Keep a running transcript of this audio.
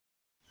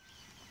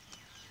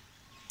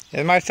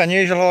The most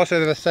unusual horse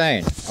I've ever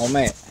seen or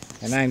met.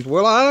 Her name's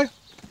Willow,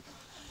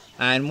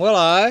 and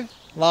Willow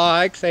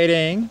likes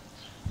eating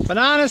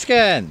banana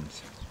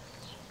skins.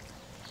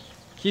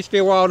 She used to be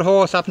a wild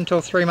horse up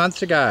until 3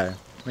 months ago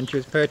when she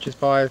was purchased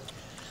by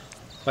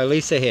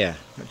Lisa here.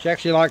 But she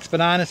actually likes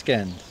banana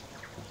skins.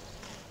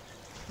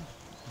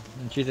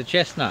 And she's a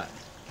chestnut.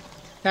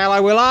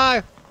 Hello,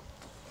 Willow.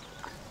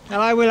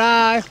 Hello,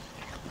 Willow.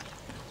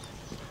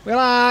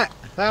 Willow.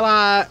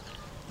 Hello.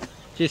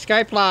 She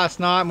escaped last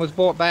night and was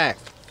brought back.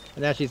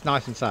 And now she's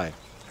nice and safe.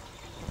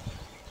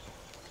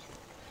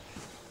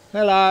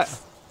 Hello.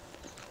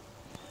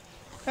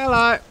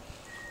 Hello.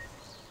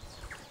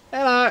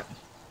 Hello.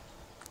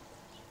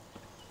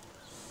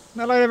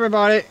 Hello,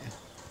 everybody.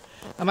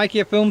 I'll make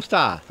you a film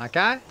star,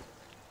 okay?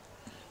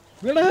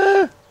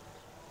 Willow.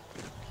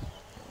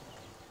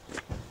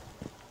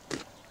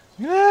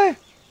 Yeah.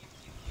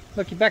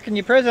 Look, you're back in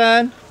your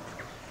prison.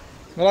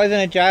 Willow's in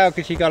a jail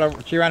because she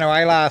ran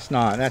away last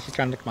night. Now she's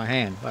trying to lick my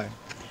hand. So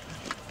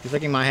she's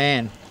licking my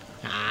hand.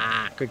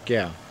 Ah, good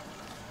girl.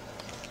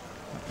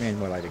 Me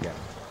and Willow together.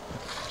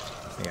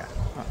 There you go.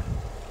 Oh.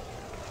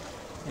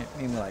 Yeah,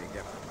 me and Willow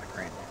together, my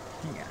friend.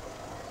 Here you go.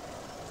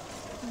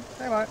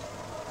 Say what?